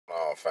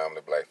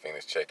Family Black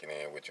Phoenix checking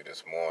in with you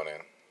this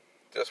morning.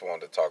 Just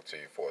wanted to talk to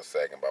you for a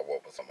second about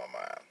what was on my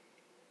mind.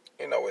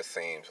 You know, it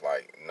seems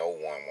like no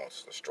one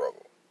wants to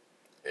struggle.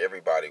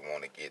 Everybody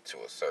want to get to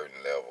a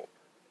certain level.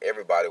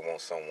 Everybody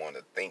wants someone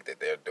to think that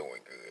they're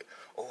doing good.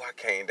 Oh, I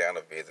came down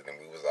to visit and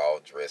we was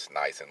all dressed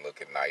nice and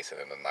looking nice and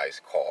in a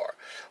nice car.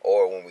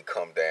 Or when we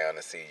come down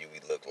to see you, we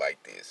look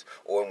like this.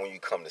 Or when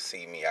you come to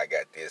see me, I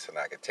got this and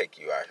I can take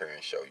you out here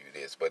and show you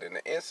this. But in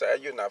the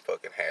inside, you're not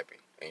fucking happy.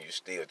 And you're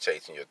still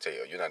chasing your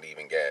tail. You're not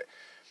even got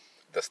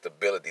the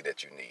stability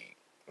that you need.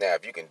 Now,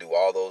 if you can do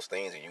all those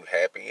things and you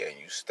happy and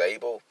you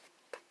stable,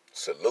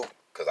 salute.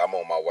 Because I'm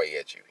on my way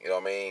at you. You know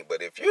what I mean?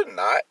 But if you're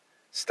not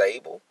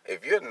stable,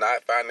 if you're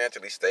not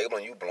financially stable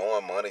and you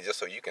blowing money just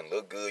so you can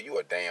look good, you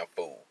a damn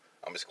fool.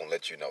 I'm just going to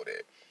let you know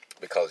that.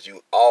 Because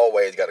you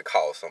always got to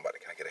call somebody.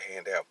 Can I get a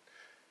handout?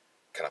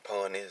 Can I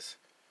pawn this?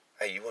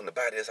 Hey, you want to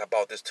buy this? I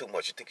bought this too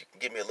much. You think you can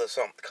give me a little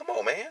something? Come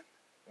on, man.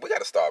 We got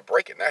to start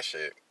breaking that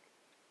shit.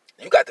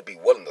 You got to be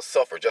willing to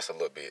suffer just a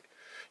little bit.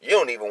 You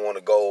don't even want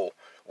to go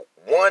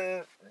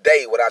one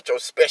day without your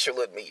special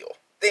little meal.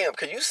 Damn,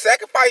 can you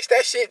sacrifice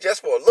that shit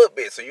just for a little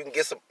bit so you can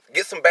get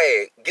some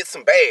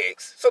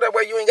bags, so that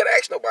way you ain't gotta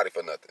ask nobody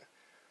for nothing?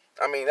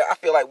 I mean, I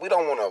feel like we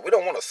don't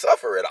wanna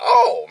suffer at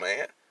all,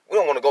 man. We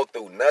don't wanna go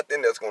through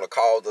nothing that's gonna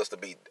cause us to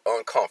be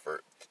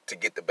uncomfort to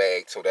get the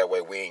bag, so that way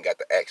we ain't got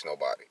to ask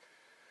nobody.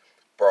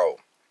 Bro,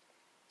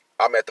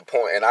 I'm at the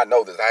point, and I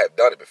know this, I have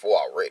done it before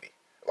already.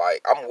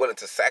 Like, I'm willing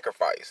to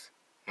sacrifice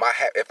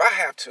if I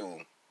have to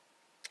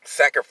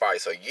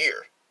sacrifice a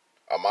year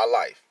of my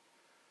life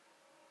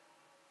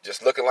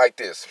just looking like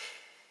this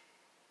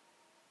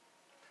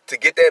to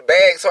get that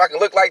bag so I can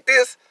look like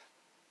this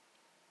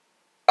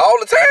all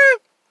the time,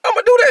 I'm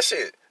gonna do that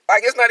shit.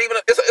 Like, it's not even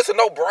it's a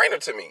no-brainer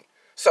to me.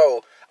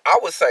 So I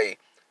would say,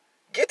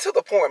 get to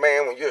the point,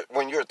 man,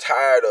 when you're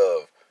tired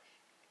of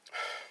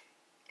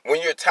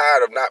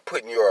not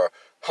putting your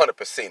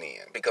 100%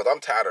 in. Because I'm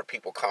tired of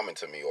people coming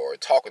to me or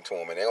talking to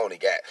them and they only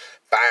got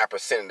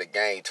 5% of the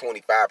game,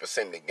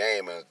 25% of the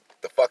game, and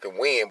the fucking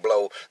wind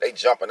blow, they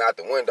jumping out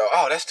the window.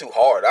 Oh, that's too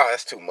hard. Oh,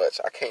 that's too much.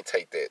 I can't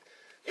take that.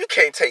 You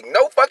can't take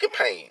no fucking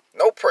pain,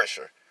 no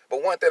pressure.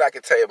 But one thing I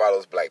can tell you about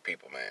those black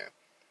people, man,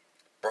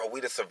 bro,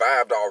 we done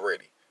survived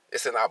already.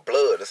 It's in our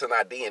blood. It's in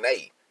our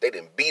DNA. They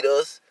done beat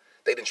us.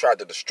 They done tried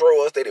to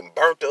destroy us. They done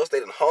burnt us.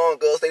 They done hung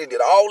us. They done did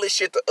all this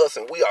shit to us,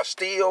 and we are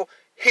still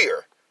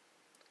here.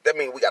 That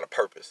means we got a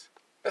purpose.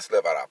 Let's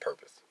live out our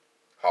purpose.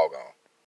 Hog on.